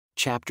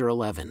Chapter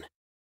 11.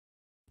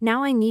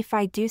 Now I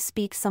Nephi do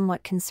speak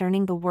somewhat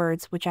concerning the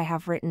words which I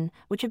have written,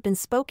 which have been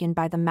spoken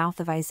by the mouth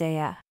of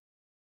Isaiah.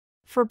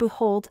 For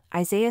behold,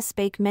 Isaiah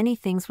spake many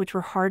things which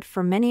were hard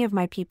for many of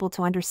my people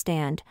to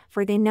understand,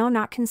 for they know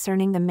not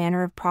concerning the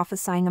manner of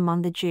prophesying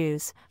among the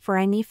Jews, for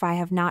I Nephi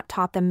have not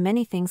taught them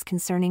many things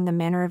concerning the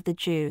manner of the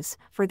Jews,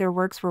 for their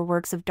works were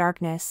works of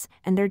darkness,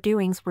 and their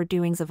doings were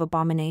doings of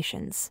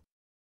abominations.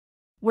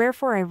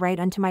 Wherefore I write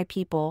unto my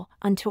people,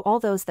 unto all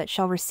those that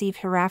shall receive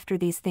hereafter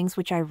these things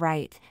which I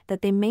write,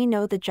 that they may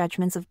know the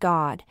judgments of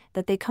God,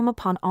 that they come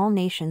upon all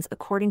nations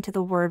according to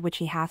the word which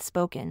he hath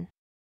spoken.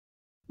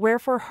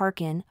 Wherefore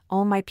hearken,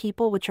 all my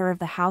people which are of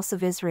the house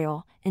of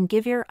Israel, and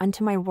give ear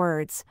unto my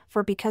words,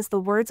 for because the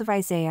words of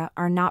Isaiah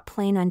are not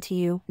plain unto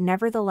you,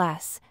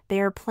 nevertheless,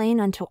 they are plain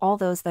unto all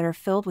those that are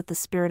filled with the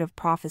spirit of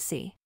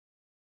prophecy.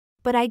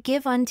 But I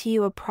give unto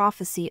you a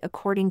prophecy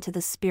according to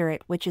the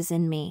Spirit which is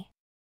in me.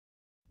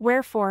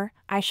 Wherefore,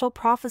 I shall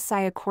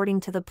prophesy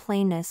according to the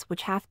plainness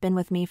which hath been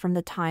with me from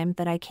the time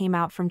that I came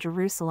out from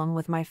Jerusalem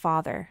with my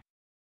father.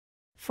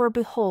 For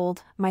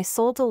behold, my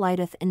soul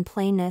delighteth in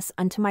plainness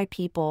unto my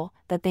people,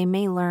 that they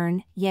may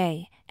learn,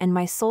 yea, and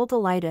my soul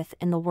delighteth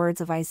in the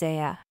words of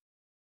Isaiah.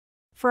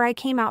 For I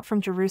came out from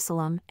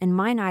Jerusalem, and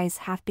mine eyes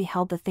hath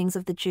beheld the things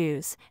of the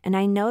Jews, and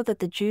I know that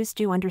the Jews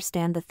do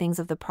understand the things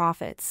of the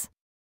prophets.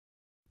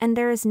 And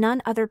there is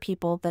none other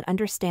people that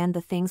understand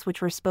the things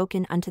which were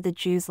spoken unto the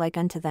Jews like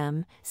unto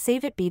them,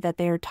 save it be that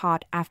they are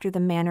taught after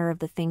the manner of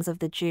the things of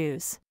the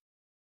Jews.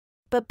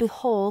 But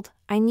behold,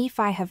 I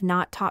Nephi have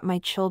not taught my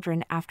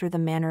children after the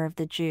manner of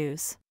the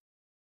Jews.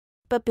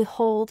 But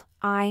behold,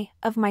 I,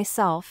 of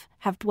myself,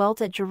 have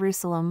dwelt at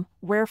Jerusalem,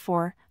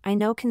 wherefore, I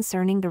know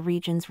concerning the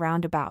regions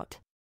round about.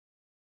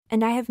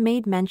 And I have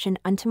made mention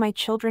unto my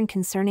children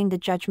concerning the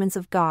judgments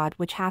of God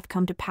which hath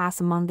come to pass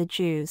among the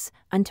Jews,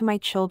 unto my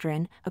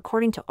children,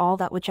 according to all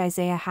that which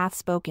Isaiah hath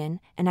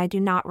spoken, and I do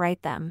not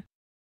write them.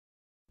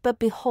 But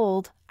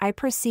behold, I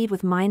proceed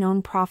with mine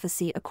own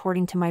prophecy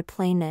according to my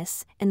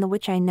plainness, in the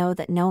which I know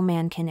that no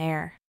man can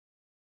err.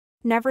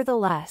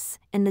 Nevertheless,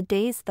 in the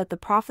days that the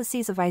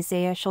prophecies of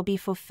Isaiah shall be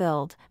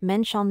fulfilled,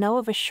 men shall know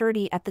of a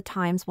surety at the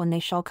times when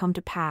they shall come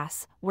to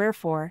pass,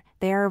 wherefore,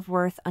 they are of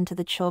worth unto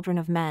the children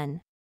of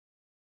men.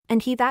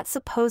 And he that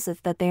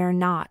supposeth that they are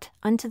not,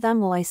 unto them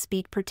will I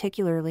speak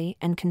particularly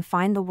and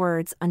confine the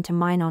words unto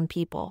mine own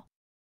people.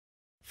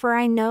 For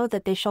I know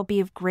that they shall be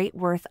of great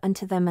worth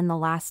unto them in the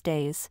last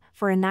days,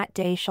 for in that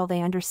day shall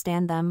they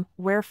understand them,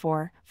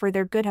 wherefore, for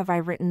their good have I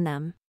written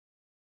them.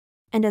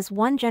 And as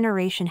one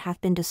generation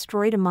hath been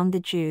destroyed among the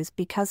Jews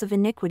because of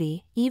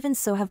iniquity, even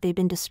so have they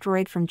been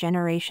destroyed from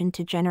generation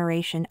to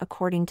generation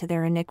according to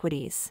their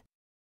iniquities.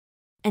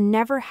 And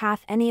never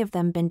hath any of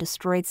them been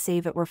destroyed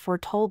save it were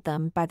foretold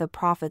them by the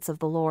prophets of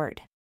the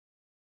Lord.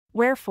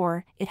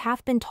 Wherefore, it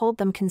hath been told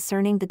them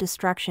concerning the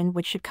destruction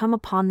which should come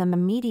upon them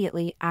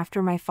immediately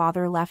after my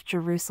father left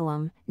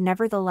Jerusalem,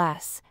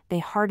 nevertheless, they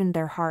hardened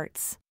their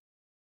hearts.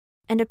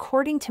 And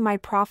according to my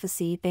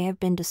prophecy they have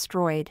been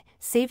destroyed,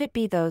 save it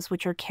be those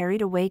which are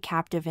carried away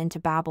captive into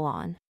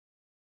Babylon.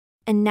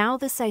 And now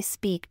this I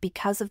speak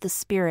because of the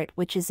Spirit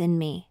which is in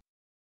me.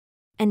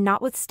 And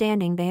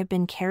notwithstanding they have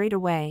been carried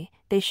away,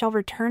 they shall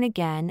return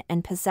again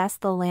and possess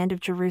the land of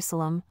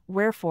Jerusalem,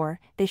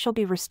 wherefore, they shall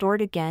be restored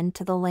again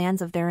to the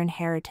lands of their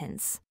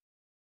inheritance.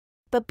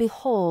 But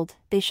behold,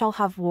 they shall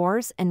have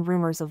wars and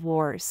rumors of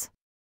wars.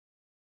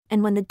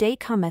 And when the day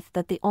cometh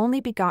that the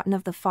only begotten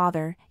of the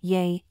Father,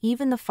 yea,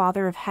 even the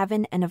Father of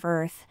heaven and of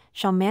earth,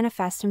 shall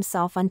manifest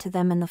himself unto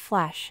them in the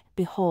flesh,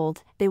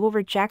 behold, they will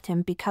reject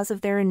him because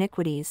of their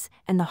iniquities,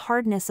 and the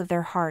hardness of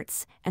their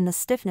hearts, and the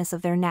stiffness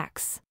of their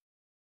necks.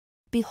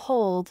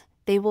 Behold,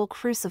 they will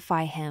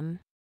crucify him.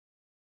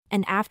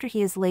 And after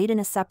he is laid in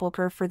a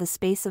sepulchre for the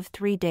space of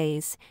 3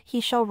 days, he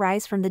shall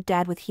rise from the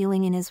dead with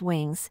healing in his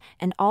wings,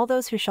 and all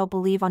those who shall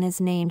believe on his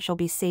name shall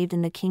be saved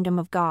in the kingdom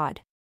of God.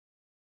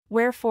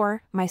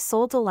 Wherefore, my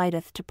soul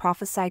delighteth to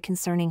prophesy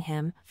concerning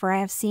him, for I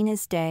have seen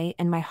his day,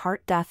 and my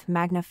heart doth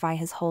magnify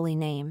his holy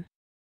name.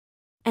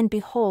 And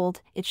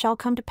behold, it shall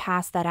come to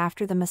pass that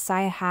after the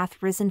Messiah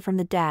hath risen from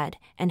the dead,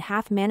 and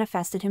hath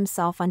manifested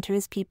himself unto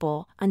his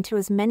people, unto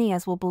as many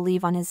as will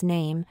believe on his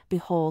name,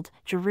 behold,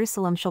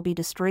 Jerusalem shall be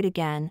destroyed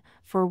again,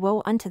 for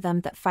woe unto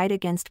them that fight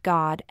against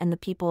God and the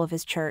people of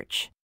his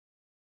church.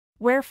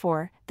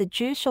 Wherefore, the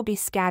Jews shall be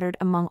scattered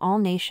among all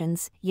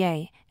nations,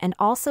 yea, and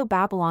also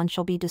Babylon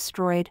shall be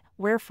destroyed,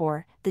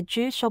 wherefore, the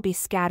Jews shall be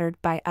scattered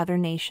by other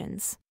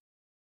nations.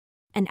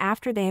 And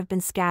after they have been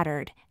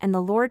scattered, and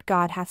the Lord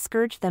God hath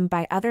scourged them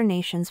by other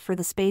nations for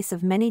the space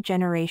of many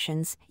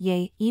generations,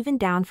 yea, even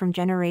down from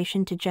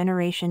generation to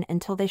generation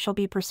until they shall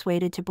be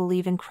persuaded to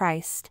believe in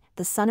Christ,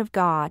 the Son of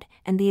God,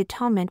 and the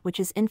atonement which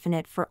is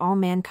infinite for all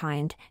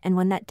mankind, and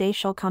when that day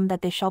shall come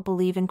that they shall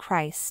believe in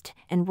Christ,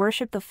 and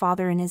worship the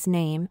Father in his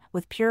name,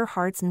 with pure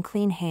hearts and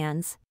clean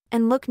hands,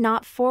 and look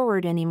not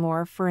forward any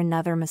more for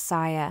another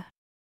Messiah.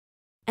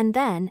 And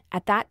then,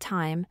 at that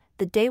time,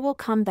 the day will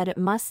come that it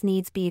must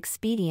needs be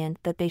expedient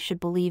that they should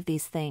believe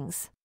these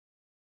things.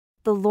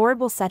 The Lord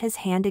will set his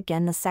hand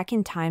again the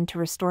second time to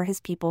restore his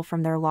people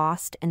from their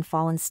lost and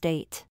fallen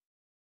state.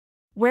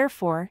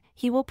 Wherefore,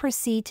 he will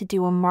proceed to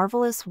do a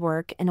marvelous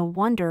work and a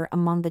wonder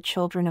among the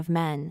children of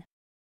men.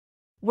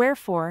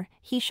 Wherefore,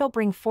 he shall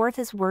bring forth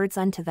his words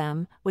unto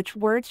them, which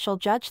words shall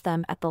judge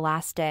them at the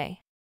last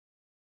day.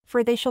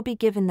 For they shall be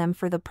given them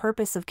for the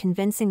purpose of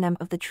convincing them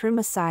of the true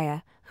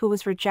Messiah, who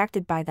was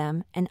rejected by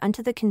them, and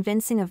unto the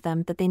convincing of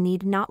them that they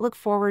need not look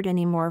forward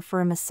any more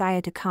for a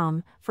Messiah to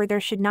come, for there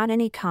should not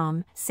any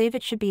come, save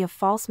it should be a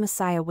false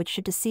Messiah which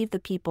should deceive the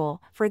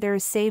people, for there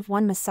is save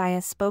one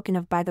Messiah spoken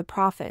of by the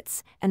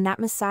prophets, and that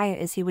Messiah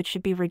is he which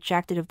should be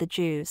rejected of the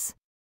Jews.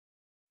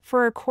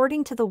 For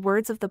according to the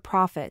words of the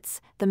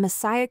prophets, the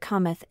Messiah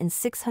cometh in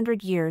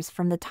 600 years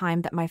from the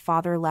time that my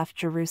father left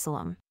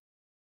Jerusalem.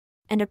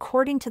 And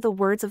according to the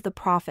words of the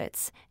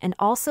prophets, and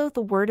also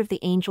the word of the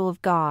angel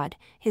of God,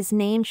 his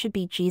name should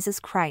be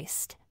Jesus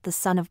Christ, the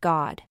Son of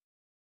God.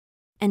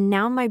 And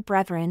now, my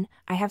brethren,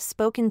 I have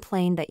spoken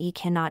plain that ye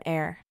cannot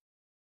err.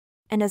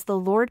 And as the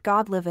Lord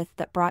God liveth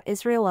that brought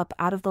Israel up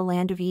out of the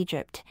land of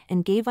Egypt,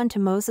 and gave unto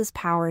Moses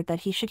power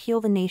that he should heal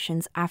the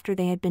nations after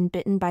they had been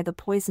bitten by the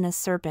poisonous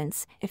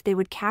serpents, if they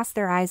would cast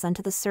their eyes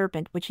unto the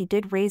serpent which he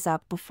did raise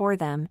up before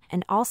them,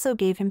 and also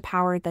gave him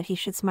power that he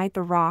should smite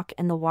the rock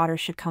and the water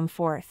should come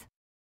forth.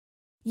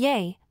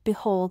 Yea,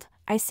 behold,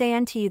 I say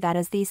unto you that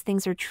as these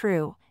things are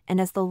true, and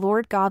as the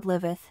Lord God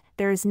liveth,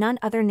 there is none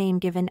other name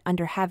given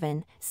under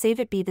heaven, save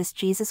it be this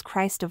Jesus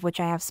Christ of which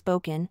I have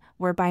spoken,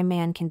 whereby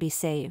man can be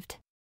saved.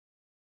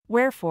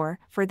 Wherefore,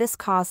 for this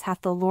cause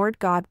hath the Lord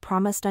God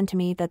promised unto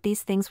me that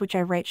these things which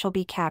I write shall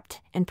be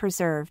kept, and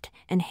preserved,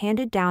 and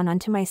handed down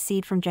unto my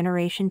seed from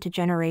generation to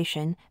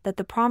generation, that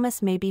the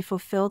promise may be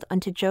fulfilled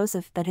unto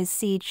Joseph that his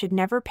seed should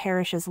never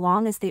perish as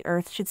long as the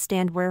earth should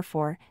stand.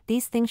 Wherefore,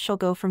 these things shall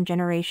go from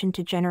generation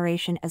to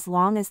generation as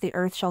long as the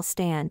earth shall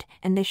stand,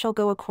 and they shall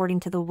go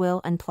according to the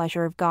will and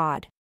pleasure of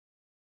God.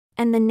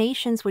 And the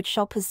nations which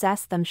shall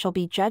possess them shall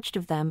be judged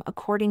of them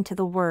according to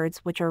the words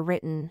which are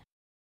written.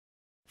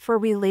 For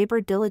we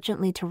labor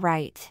diligently to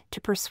write, to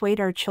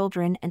persuade our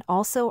children and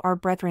also our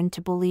brethren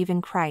to believe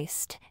in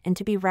Christ, and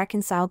to be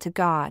reconciled to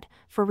God,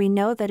 for we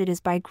know that it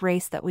is by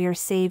grace that we are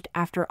saved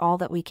after all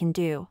that we can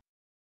do.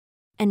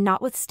 And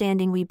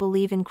notwithstanding we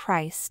believe in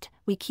Christ,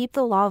 we keep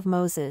the law of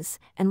Moses,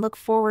 and look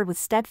forward with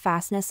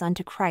steadfastness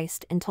unto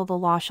Christ until the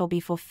law shall be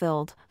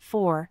fulfilled,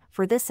 for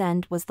this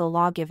end was the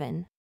law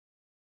given.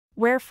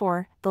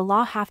 Wherefore, the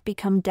law hath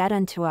become dead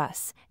unto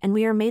us, and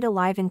we are made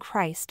alive in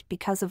Christ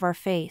because of our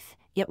faith,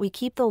 yet we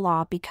keep the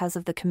law because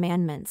of the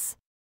commandments.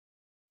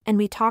 And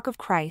we talk of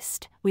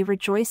Christ, we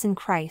rejoice in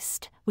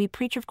Christ, we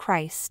preach of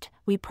Christ,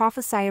 we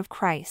prophesy of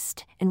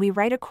Christ, and we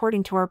write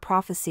according to our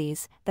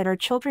prophecies, that our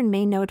children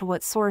may know to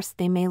what source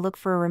they may look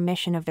for a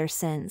remission of their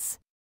sins.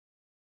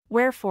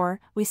 Wherefore,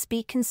 we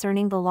speak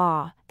concerning the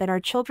law, that our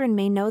children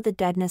may know the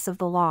deadness of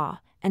the law,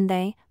 and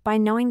they, by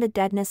knowing the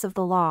deadness of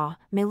the law,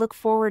 may look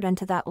forward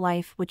unto that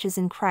life which is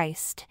in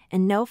Christ,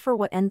 and know for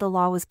what end the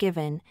law was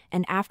given,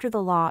 and after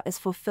the law is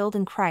fulfilled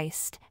in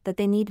Christ, that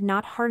they need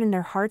not harden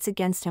their hearts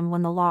against him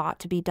when the law ought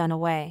to be done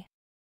away.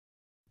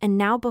 And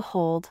now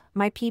behold,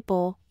 my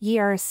people, ye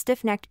are a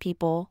stiff-necked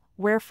people,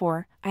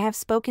 wherefore, I have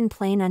spoken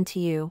plain unto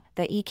you,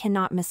 that ye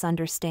cannot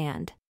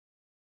misunderstand.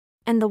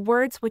 And the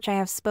words which I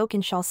have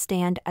spoken shall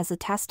stand as a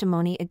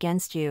testimony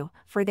against you,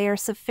 for they are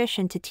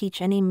sufficient to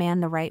teach any man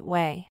the right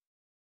way.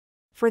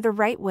 For the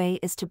right way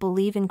is to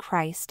believe in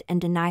Christ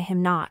and deny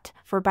him not,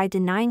 for by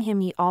denying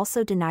him ye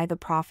also deny the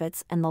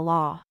prophets and the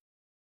law.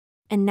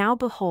 And now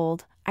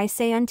behold, I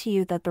say unto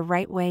you that the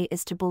right way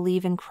is to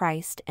believe in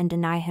Christ and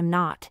deny him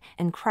not,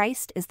 and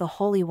Christ is the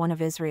Holy One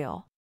of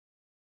Israel.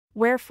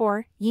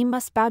 Wherefore, ye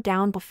must bow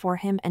down before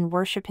him and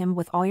worship him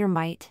with all your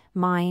might,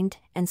 mind,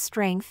 and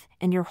strength,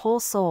 and your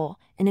whole soul,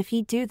 and if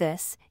ye do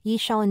this, ye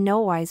shall in no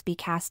wise be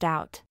cast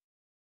out.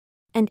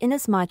 And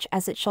inasmuch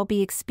as it shall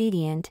be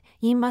expedient,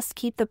 ye must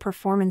keep the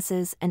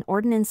performances and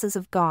ordinances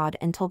of God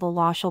until the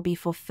law shall be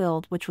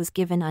fulfilled which was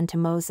given unto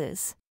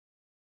Moses.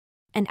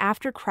 And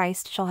after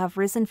Christ shall have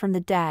risen from the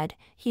dead,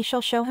 he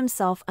shall show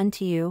himself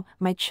unto you,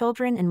 my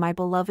children and my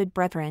beloved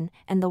brethren,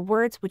 and the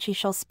words which he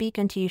shall speak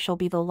unto you shall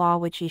be the law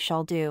which ye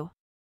shall do.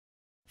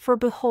 For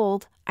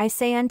behold, I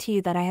say unto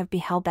you that I have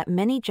beheld that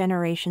many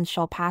generations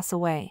shall pass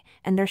away,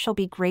 and there shall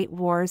be great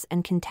wars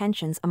and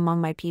contentions among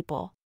my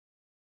people.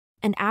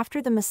 And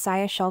after the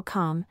Messiah shall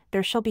come,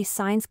 there shall be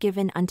signs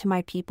given unto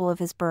my people of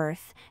his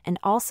birth, and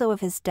also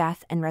of his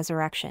death and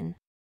resurrection.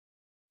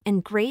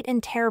 And great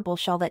and terrible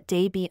shall that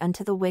day be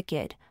unto the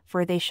wicked,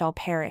 for they shall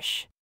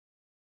perish.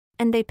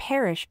 And they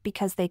perish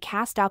because they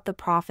cast out the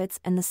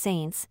prophets and the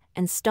saints,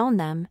 and stone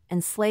them,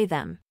 and slay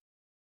them.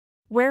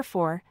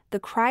 Wherefore, the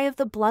cry of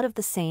the blood of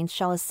the saints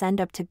shall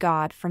ascend up to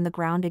God from the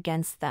ground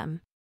against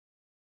them.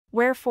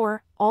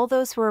 Wherefore, all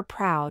those who are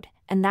proud,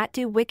 and that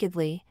do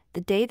wickedly,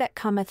 the day that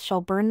cometh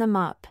shall burn them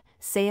up,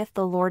 saith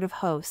the Lord of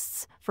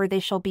hosts, for they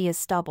shall be as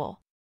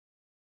stubble.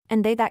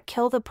 And they that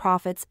kill the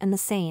prophets and the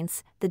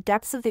saints, the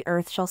depths of the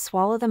earth shall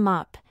swallow them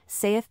up,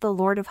 saith the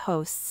Lord of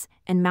hosts,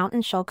 and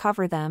mountains shall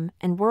cover them,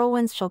 and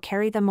whirlwinds shall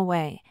carry them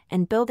away,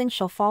 and buildings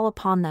shall fall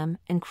upon them,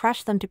 and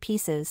crush them to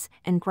pieces,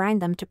 and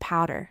grind them to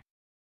powder.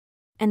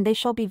 And they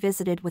shall be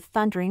visited with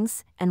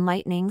thunderings, and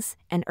lightnings,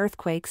 and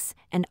earthquakes,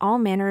 and all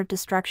manner of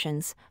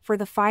destructions, for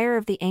the fire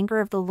of the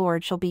anger of the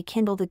Lord shall be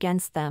kindled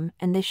against them,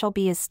 and they shall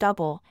be as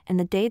stubble, and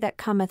the day that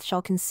cometh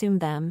shall consume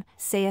them,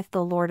 saith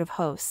the Lord of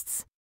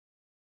hosts.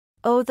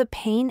 O the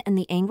pain and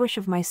the anguish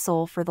of my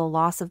soul for the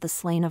loss of the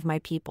slain of my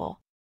people!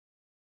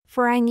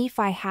 For I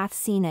Nephi hath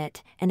seen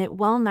it, and it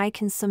well nigh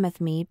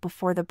consumeth me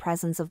before the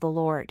presence of the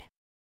Lord.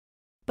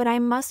 But I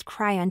must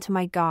cry unto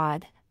my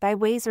God, thy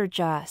ways are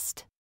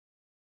just.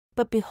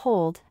 But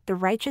behold, the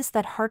righteous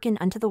that hearken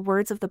unto the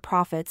words of the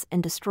prophets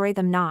and destroy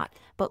them not,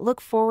 but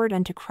look forward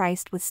unto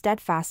Christ with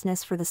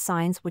steadfastness for the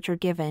signs which are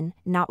given,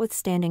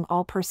 notwithstanding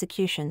all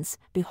persecutions,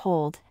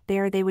 behold, they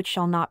are they which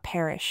shall not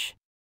perish.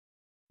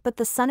 But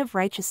the Son of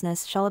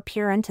Righteousness shall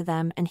appear unto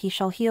them, and he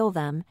shall heal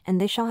them, and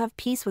they shall have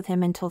peace with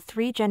him until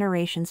 3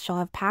 generations shall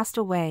have passed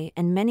away,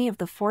 and many of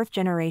the 4th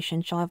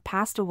generation shall have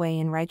passed away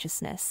in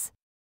righteousness.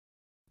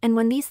 And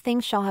when these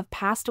things shall have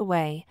passed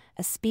away,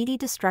 a speedy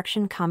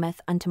destruction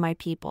cometh unto my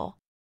people.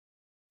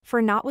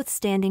 For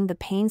notwithstanding the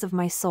pains of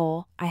my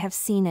soul, I have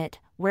seen it,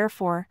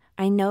 wherefore,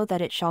 I know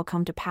that it shall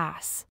come to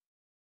pass.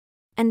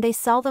 And they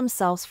sell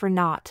themselves for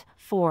naught,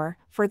 for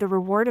the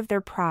reward of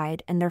their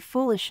pride and their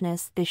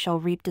foolishness they shall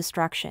reap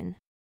destruction.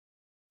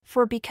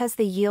 For because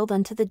they yield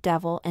unto the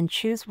devil and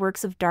choose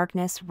works of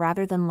darkness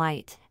rather than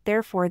light,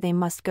 therefore they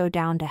must go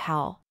down to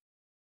hell.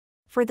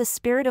 For the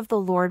Spirit of the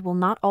Lord will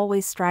not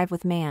always strive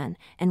with man,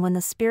 and when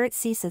the Spirit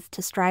ceaseth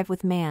to strive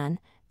with man,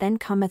 then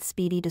cometh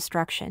speedy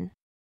destruction.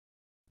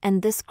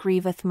 And this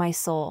grieveth my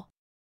soul.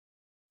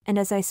 And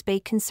as I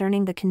spake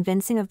concerning the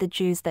convincing of the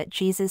Jews that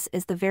Jesus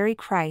is the very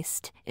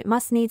Christ, it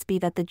must needs be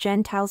that the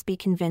Gentiles be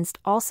convinced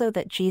also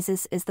that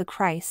Jesus is the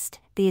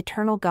Christ, the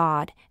eternal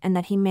God, and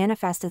that he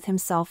manifesteth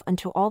himself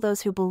unto all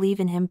those who believe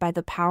in him by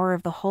the power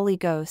of the Holy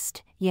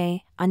Ghost,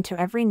 yea, unto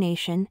every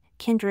nation,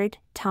 kindred,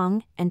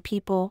 tongue, and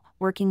people,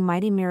 working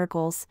mighty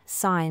miracles,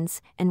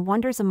 signs, and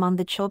wonders among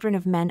the children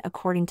of men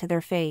according to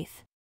their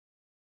faith.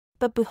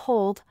 But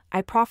behold,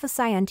 I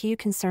prophesy unto you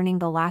concerning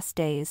the last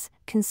days,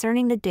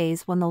 concerning the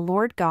days when the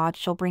Lord God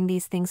shall bring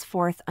these things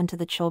forth unto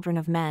the children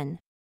of men.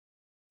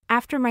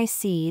 After my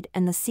seed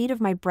and the seed of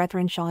my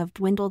brethren shall have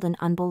dwindled in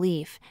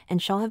unbelief, and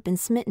shall have been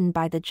smitten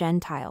by the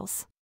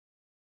Gentiles.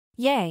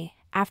 Yea,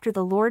 after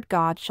the Lord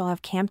God shall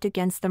have camped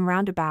against them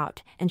round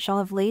about, and shall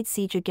have laid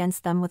siege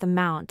against them with a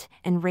mount,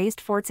 and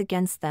raised forts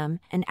against them,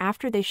 and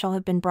after they shall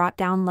have been brought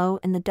down low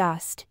in the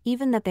dust,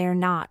 even that they are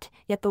not,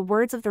 yet the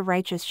words of the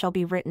righteous shall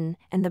be written,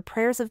 and the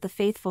prayers of the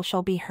faithful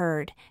shall be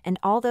heard, and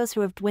all those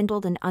who have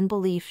dwindled in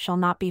unbelief shall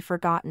not be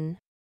forgotten.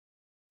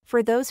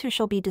 For those who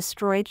shall be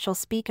destroyed shall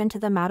speak unto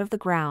them out of the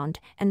ground,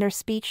 and their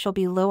speech shall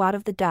be low out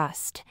of the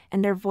dust,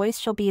 and their voice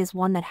shall be as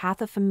one that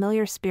hath a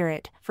familiar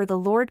spirit, for the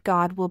Lord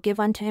God will give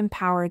unto him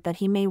power that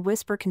he may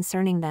whisper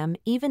concerning them,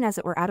 even as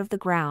it were out of the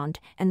ground,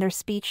 and their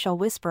speech shall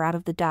whisper out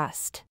of the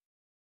dust.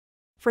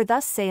 For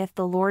thus saith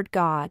the Lord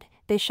God,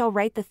 they shall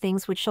write the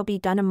things which shall be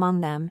done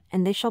among them,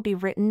 and they shall be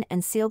written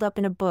and sealed up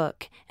in a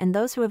book, and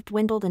those who have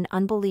dwindled in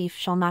unbelief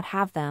shall not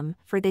have them,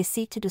 for they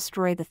seek to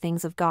destroy the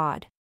things of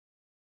God.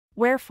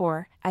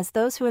 Wherefore, as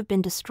those who have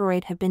been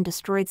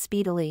destroyed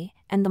speedily,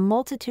 and the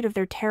multitude of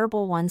their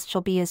terrible ones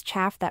shall be as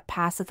chaff that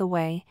passeth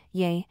away,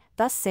 yea,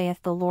 thus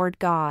saith the Lord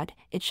God,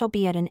 it shall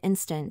be at an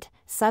instant,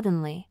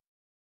 suddenly.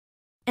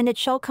 And it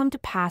shall come to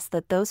pass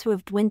that those who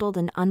have dwindled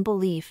in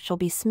unbelief shall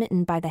be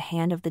smitten by the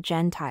hand of the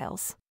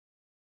Gentiles.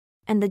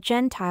 And the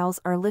Gentiles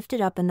are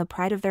lifted up in the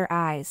pride of their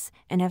eyes,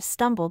 and have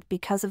stumbled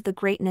because of the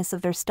greatness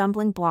of their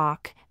stumbling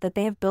block, that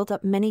they have built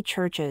up many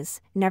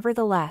churches.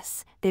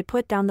 Nevertheless, they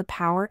put down the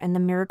power and the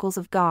miracles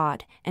of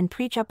God, and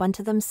preach up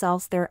unto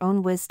themselves their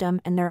own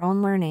wisdom and their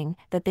own learning,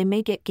 that they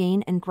may get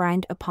gain and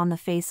grind upon the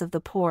face of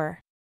the poor.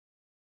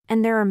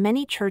 And there are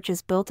many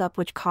churches built up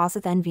which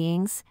causeth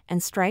envyings,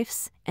 and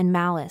strifes, and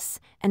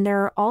malice, and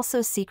there are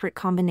also secret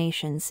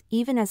combinations,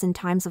 even as in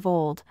times of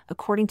old,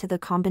 according to the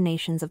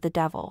combinations of the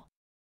devil.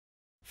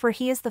 For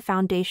he is the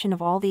foundation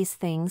of all these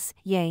things,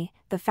 yea,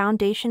 the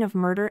foundation of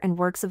murder and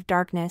works of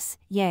darkness,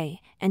 yea,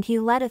 and he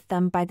leadeth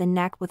them by the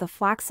neck with a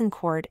flaxen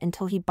cord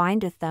until he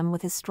bindeth them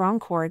with his strong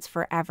cords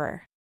for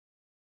ever.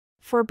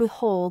 For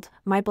behold,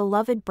 my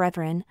beloved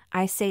brethren,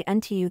 I say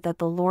unto you that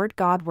the Lord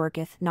God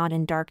worketh not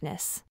in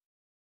darkness.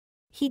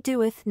 He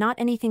doeth not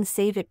anything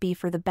save it be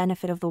for the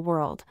benefit of the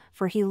world,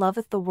 for he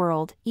loveth the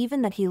world,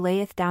 even that he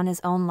layeth down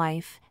his own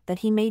life, that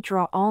he may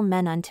draw all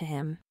men unto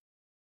him.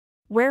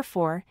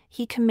 Wherefore,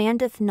 he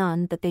commandeth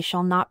none that they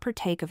shall not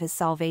partake of his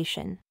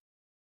salvation.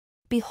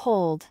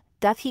 Behold,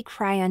 doth he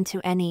cry unto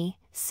any,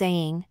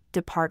 saying,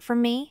 Depart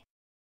from me?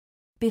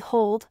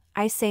 Behold,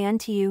 I say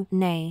unto you,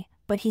 Nay,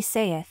 but he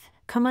saith,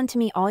 Come unto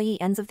me all ye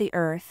ends of the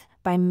earth,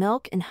 buy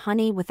milk and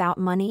honey without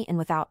money and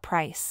without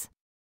price.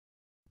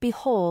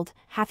 Behold,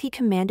 hath he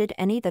commanded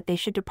any that they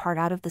should depart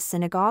out of the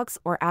synagogues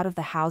or out of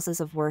the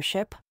houses of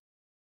worship?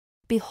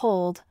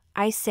 Behold,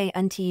 I say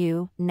unto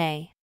you,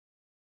 Nay.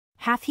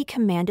 Hath he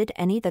commanded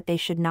any that they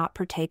should not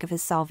partake of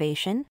his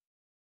salvation?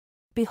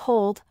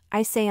 Behold,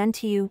 I say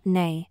unto you,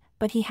 nay,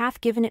 but he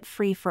hath given it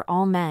free for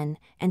all men,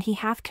 and he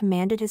hath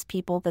commanded his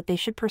people that they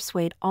should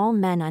persuade all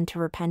men unto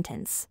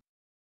repentance.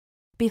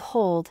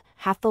 Behold,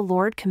 hath the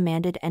Lord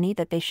commanded any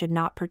that they should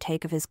not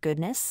partake of his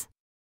goodness?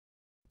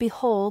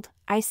 Behold,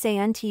 I say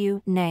unto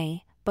you,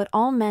 nay, but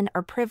all men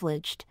are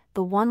privileged,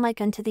 the one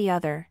like unto the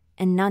other,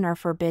 and none are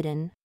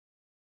forbidden.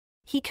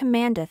 He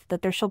commandeth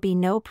that there shall be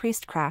no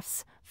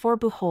priestcrafts, for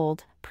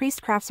behold,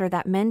 priestcrafts are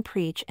that men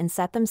preach and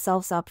set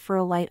themselves up for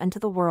a light unto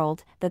the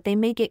world, that they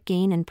may get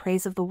gain and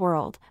praise of the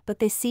world, but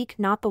they seek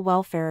not the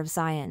welfare of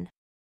Zion.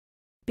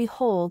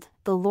 Behold,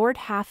 the Lord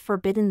hath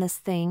forbidden this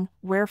thing,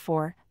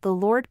 wherefore, the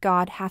Lord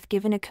God hath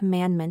given a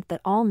commandment that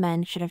all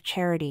men should have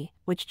charity,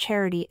 which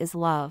charity is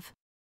love.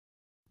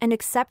 And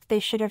except they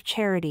should have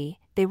charity,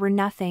 they were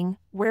nothing,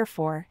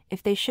 wherefore,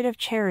 if they should have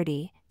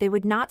charity, they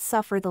would not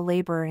suffer the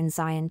laborer in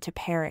Zion to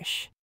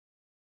perish.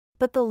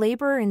 But the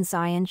laborer in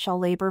Zion shall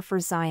labor for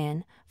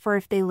Zion, for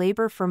if they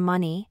labor for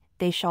money,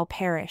 they shall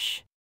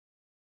perish.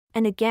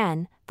 And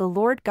again, the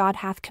Lord God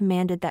hath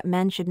commanded that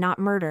men should not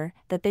murder,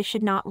 that they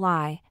should not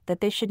lie,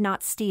 that they should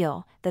not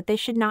steal, that they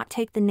should not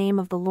take the name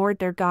of the Lord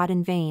their God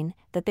in vain,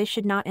 that they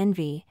should not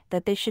envy,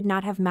 that they should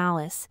not have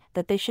malice,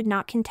 that they should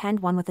not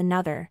contend one with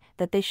another,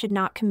 that they should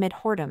not commit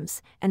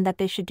whoredoms, and that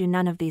they should do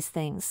none of these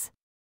things.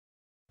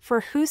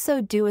 For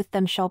whoso doeth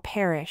them shall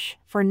perish,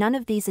 for none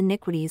of these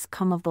iniquities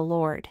come of the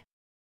Lord.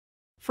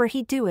 For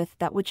he doeth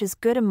that which is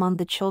good among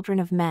the children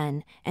of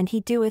men, and he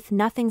doeth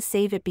nothing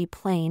save it be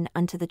plain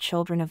unto the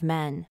children of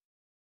men.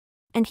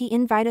 And he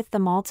inviteth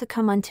them all to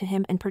come unto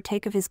him and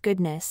partake of his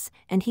goodness,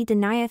 and he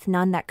denieth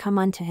none that come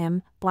unto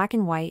him, black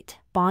and white,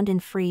 bond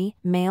and free,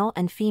 male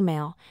and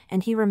female,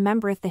 and he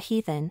remembereth the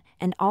heathen,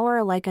 and all are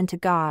alike unto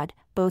God,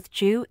 both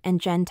Jew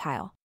and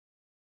Gentile.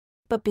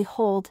 But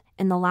behold,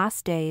 in the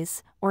last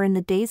days, or in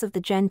the days of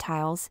the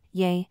Gentiles,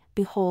 yea,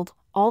 behold,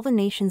 all the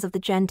nations of the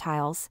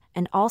Gentiles,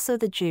 and also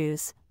the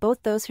Jews,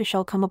 both those who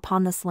shall come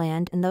upon this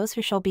land and those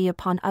who shall be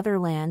upon other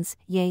lands,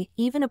 yea,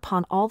 even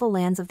upon all the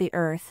lands of the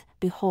earth,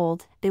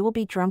 behold, they will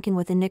be drunken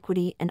with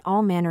iniquity and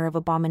all manner of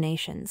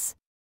abominations.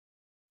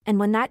 And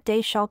when that day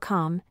shall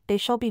come, they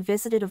shall be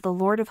visited of the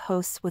Lord of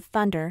hosts with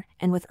thunder,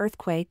 and with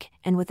earthquake,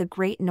 and with a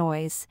great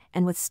noise,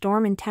 and with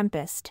storm and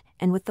tempest,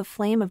 and with the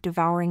flame of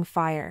devouring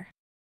fire.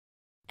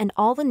 And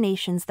all the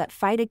nations that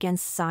fight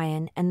against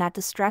Zion and that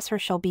distress her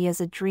shall be as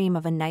a dream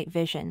of a night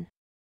vision.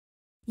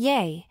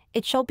 Yea,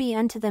 it shall be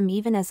unto them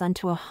even as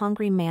unto a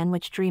hungry man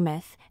which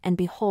dreameth, and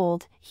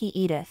behold, he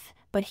eateth,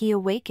 but he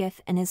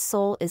awaketh and his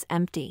soul is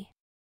empty.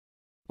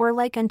 Or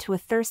like unto a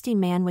thirsty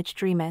man which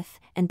dreameth,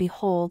 and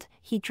behold,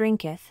 he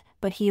drinketh,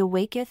 but he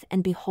awaketh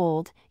and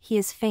behold, he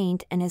is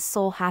faint and his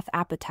soul hath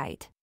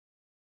appetite.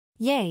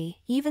 Yea,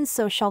 even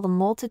so shall the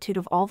multitude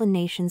of all the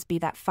nations be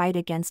that fight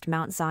against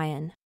Mount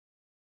Zion.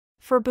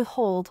 For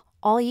behold,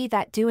 all ye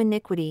that do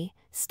iniquity,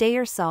 stay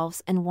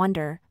yourselves and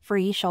wonder, for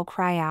ye shall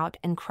cry out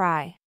and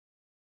cry.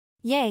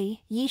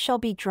 Yea, ye shall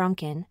be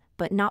drunken,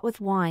 but not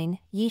with wine,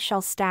 ye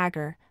shall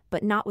stagger,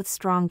 but not with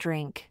strong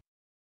drink.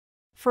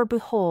 For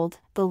behold,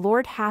 the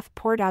Lord hath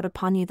poured out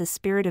upon you the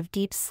spirit of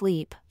deep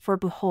sleep, for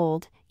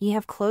behold, ye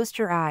have closed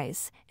your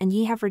eyes, and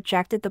ye have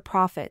rejected the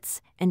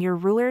prophets, and your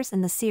rulers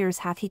and the seers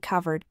hath he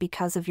covered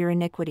because of your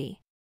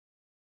iniquity.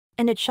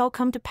 And it shall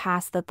come to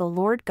pass that the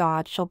Lord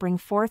God shall bring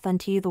forth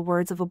unto you the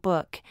words of a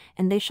book,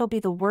 and they shall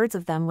be the words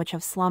of them which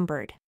have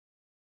slumbered.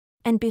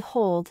 And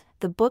behold,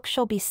 the book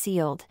shall be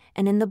sealed,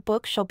 and in the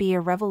book shall be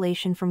a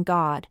revelation from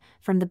God,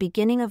 from the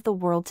beginning of the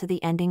world to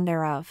the ending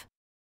thereof.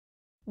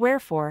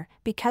 Wherefore,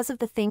 because of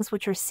the things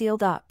which are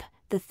sealed up,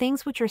 the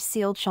things which are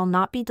sealed shall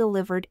not be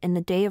delivered in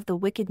the day of the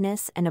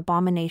wickedness and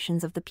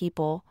abominations of the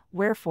people,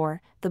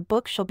 wherefore, the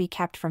book shall be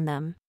kept from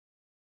them.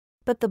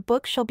 But the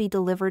book shall be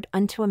delivered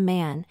unto a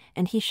man,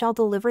 and he shall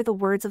deliver the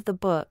words of the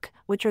book,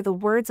 which are the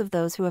words of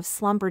those who have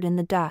slumbered in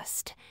the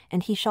dust,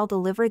 and he shall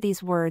deliver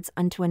these words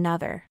unto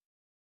another.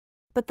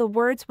 But the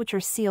words which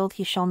are sealed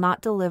he shall not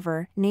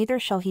deliver, neither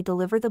shall he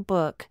deliver the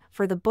book,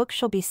 for the book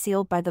shall be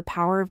sealed by the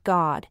power of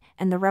God,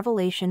 and the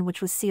revelation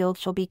which was sealed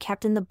shall be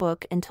kept in the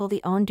book until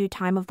the own due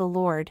time of the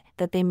Lord,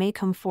 that they may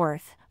come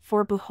forth,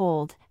 for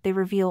behold, they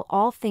reveal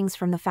all things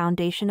from the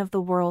foundation of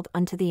the world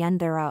unto the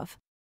end thereof.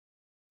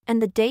 And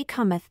the day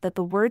cometh that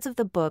the words of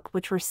the book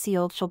which were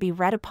sealed shall be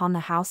read upon the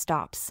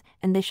housetops,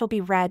 and they shall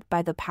be read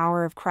by the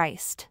power of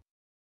Christ.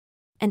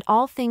 And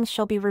all things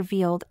shall be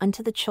revealed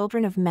unto the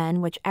children of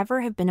men which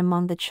ever have been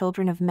among the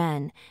children of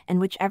men, and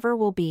which ever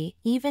will be,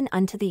 even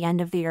unto the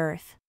end of the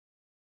earth.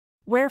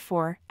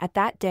 Wherefore, at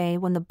that day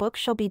when the book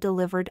shall be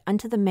delivered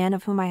unto the man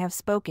of whom I have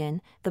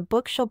spoken, the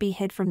book shall be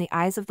hid from the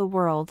eyes of the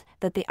world,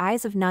 that the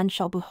eyes of none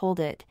shall behold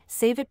it,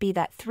 save it be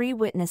that 3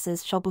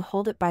 witnesses shall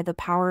behold it by the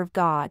power of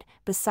God,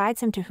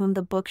 besides him to whom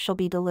the book shall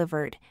be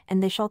delivered,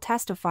 and they shall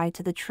testify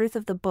to the truth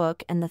of the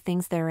book and the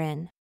things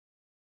therein.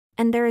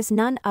 And there is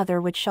none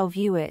other which shall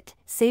view it,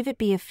 save it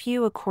be a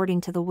few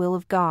according to the will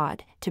of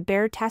God, to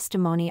bear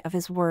testimony of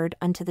his word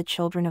unto the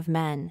children of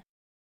men.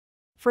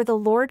 For the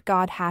Lord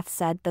God hath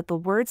said that the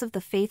words of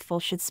the faithful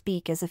should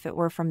speak as if it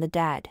were from the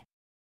dead.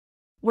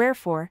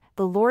 Wherefore,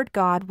 the Lord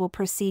God will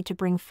proceed to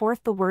bring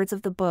forth the words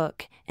of the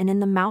book, and in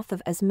the mouth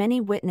of as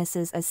many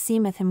witnesses as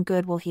seemeth him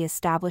good will he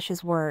establish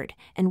his word,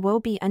 and woe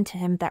be unto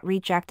him that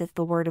rejecteth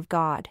the word of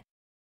God.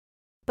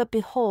 But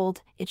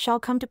behold, it shall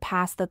come to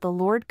pass that the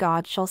Lord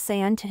God shall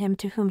say unto him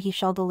to whom he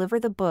shall deliver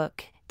the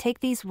book, Take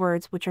these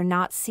words which are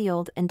not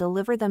sealed and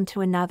deliver them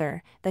to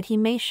another, that he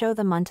may show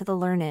them unto the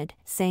learned,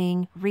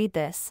 saying, Read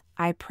this,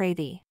 I pray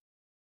thee.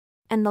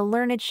 And the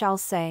learned shall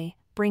say,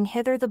 Bring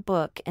hither the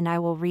book and I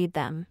will read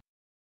them.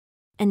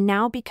 And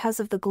now because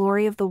of the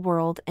glory of the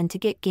world and to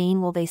get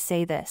gain will they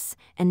say this,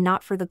 and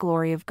not for the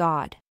glory of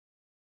God.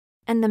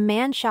 And the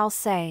man shall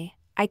say,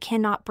 I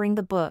cannot bring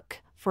the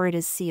book, for it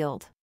is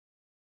sealed.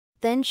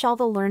 Then shall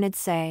the learned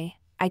say,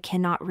 I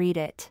cannot read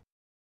it.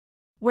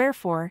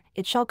 Wherefore,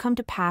 it shall come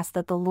to pass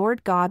that the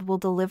Lord God will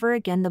deliver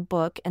again the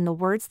book and the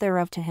words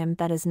thereof to him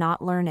that is not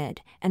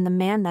learned, and the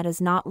man that is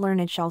not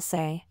learned shall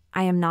say,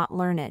 I am not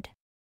learned.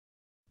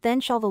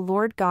 Then shall the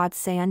Lord God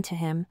say unto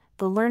him,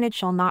 The learned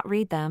shall not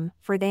read them,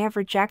 for they have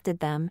rejected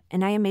them,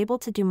 and I am able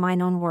to do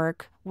mine own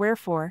work,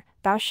 wherefore,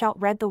 thou shalt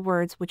read the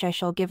words which I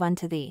shall give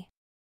unto thee.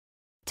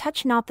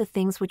 Touch not the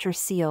things which are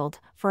sealed,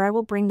 for I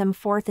will bring them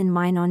forth in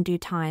mine own due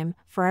time,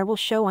 for I will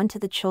show unto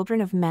the children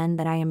of men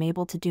that I am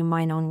able to do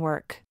mine own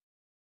work.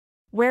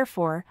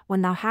 Wherefore,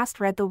 when thou hast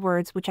read the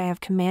words which I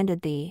have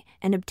commanded thee,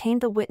 and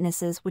obtained the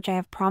witnesses which I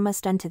have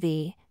promised unto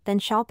thee, then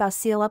shalt thou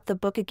seal up the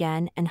book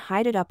again and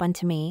hide it up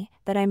unto me,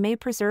 that I may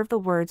preserve the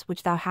words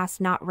which thou hast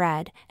not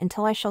read,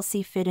 until I shall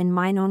see fit in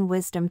mine own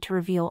wisdom to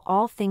reveal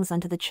all things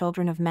unto the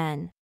children of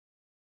men.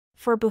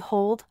 For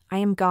behold, I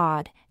am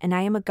God, and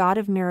I am a God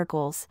of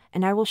miracles,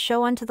 and I will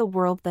show unto the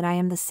world that I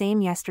am the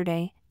same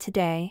yesterday,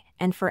 today,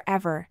 and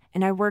forever,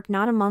 and I work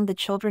not among the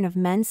children of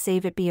men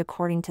save it be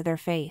according to their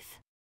faith.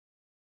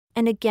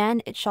 And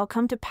again it shall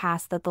come to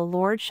pass that the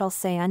Lord shall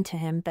say unto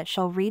him that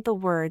shall read the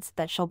words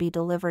that shall be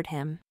delivered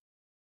him.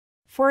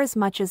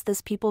 Forasmuch as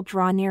this people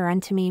draw near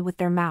unto me with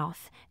their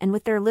mouth, and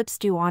with their lips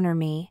do honor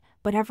me,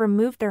 but have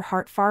removed their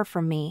heart far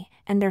from me,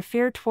 and their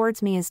fear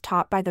towards me is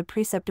taught by the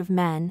precept of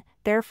men,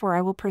 therefore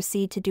I will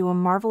proceed to do a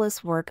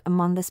marvelous work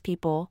among this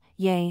people,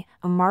 yea,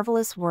 a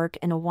marvelous work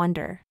and a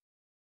wonder.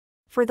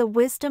 For the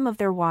wisdom of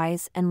their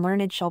wise and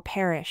learned shall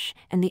perish,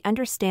 and the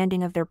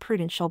understanding of their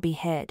prudent shall be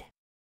hid.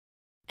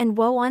 And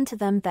woe unto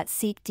them that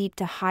seek deep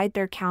to hide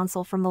their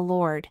counsel from the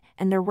Lord,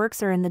 and their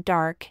works are in the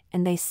dark,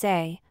 and they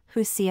say,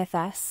 Who seeth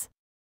us?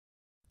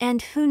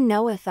 And who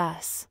knoweth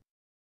us?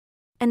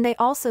 And they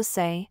also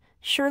say,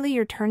 Surely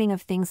your turning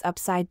of things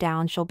upside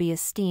down shall be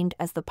esteemed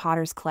as the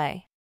potter's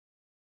clay.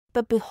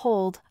 But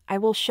behold, I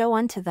will show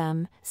unto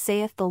them,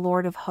 saith the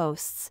Lord of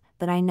hosts,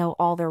 that I know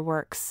all their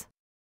works.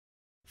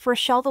 For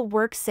shall the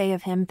work say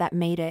of him that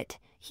made it,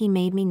 He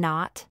made me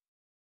not?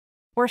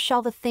 Or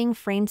shall the thing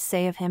framed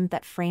say of him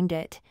that framed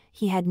it,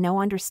 He had no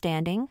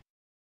understanding?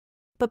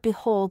 But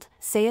behold,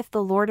 saith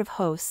the Lord of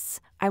hosts,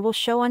 I will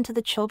show unto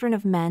the children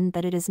of men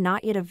that it is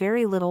not yet a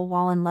very little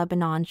while and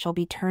Lebanon shall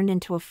be turned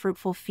into a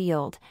fruitful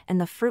field,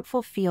 and the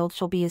fruitful field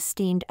shall be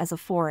esteemed as a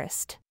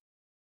forest.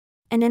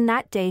 And in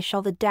that day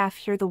shall the deaf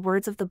hear the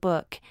words of the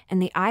book,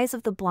 and the eyes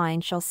of the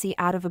blind shall see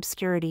out of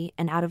obscurity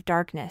and out of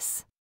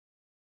darkness.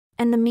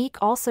 And the meek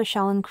also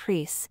shall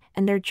increase,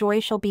 and their joy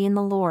shall be in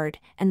the Lord,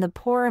 and the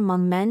poor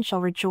among men shall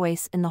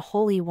rejoice in the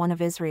Holy One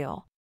of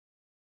Israel.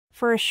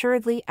 For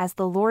assuredly as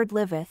the Lord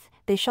liveth,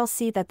 they shall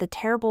see that the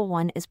terrible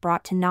one is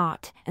brought to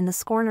naught, and the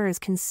scorner is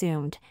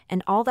consumed,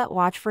 and all that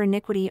watch for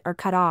iniquity are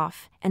cut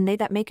off, and they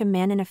that make a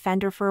man an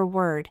offender for a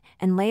word,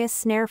 and lay a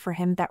snare for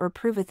him that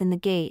reproveth in the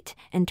gate,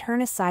 and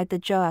turn aside the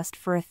just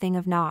for a thing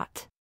of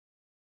naught.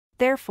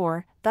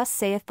 Therefore, thus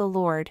saith the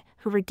Lord,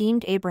 who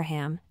redeemed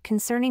Abraham,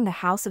 concerning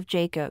the house of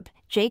Jacob,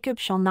 Jacob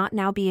shall not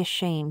now be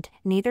ashamed,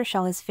 neither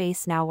shall his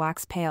face now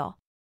wax pale.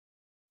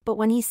 But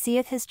when he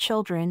seeth his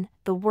children,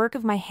 the work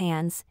of my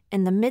hands,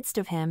 in the midst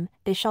of him,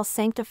 they shall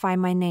sanctify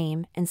my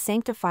name, and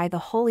sanctify the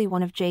Holy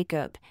One of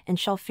Jacob, and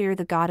shall fear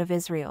the God of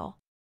Israel.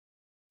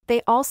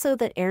 They also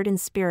that erred in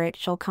spirit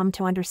shall come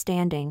to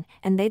understanding,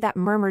 and they that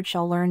murmured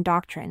shall learn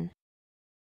doctrine.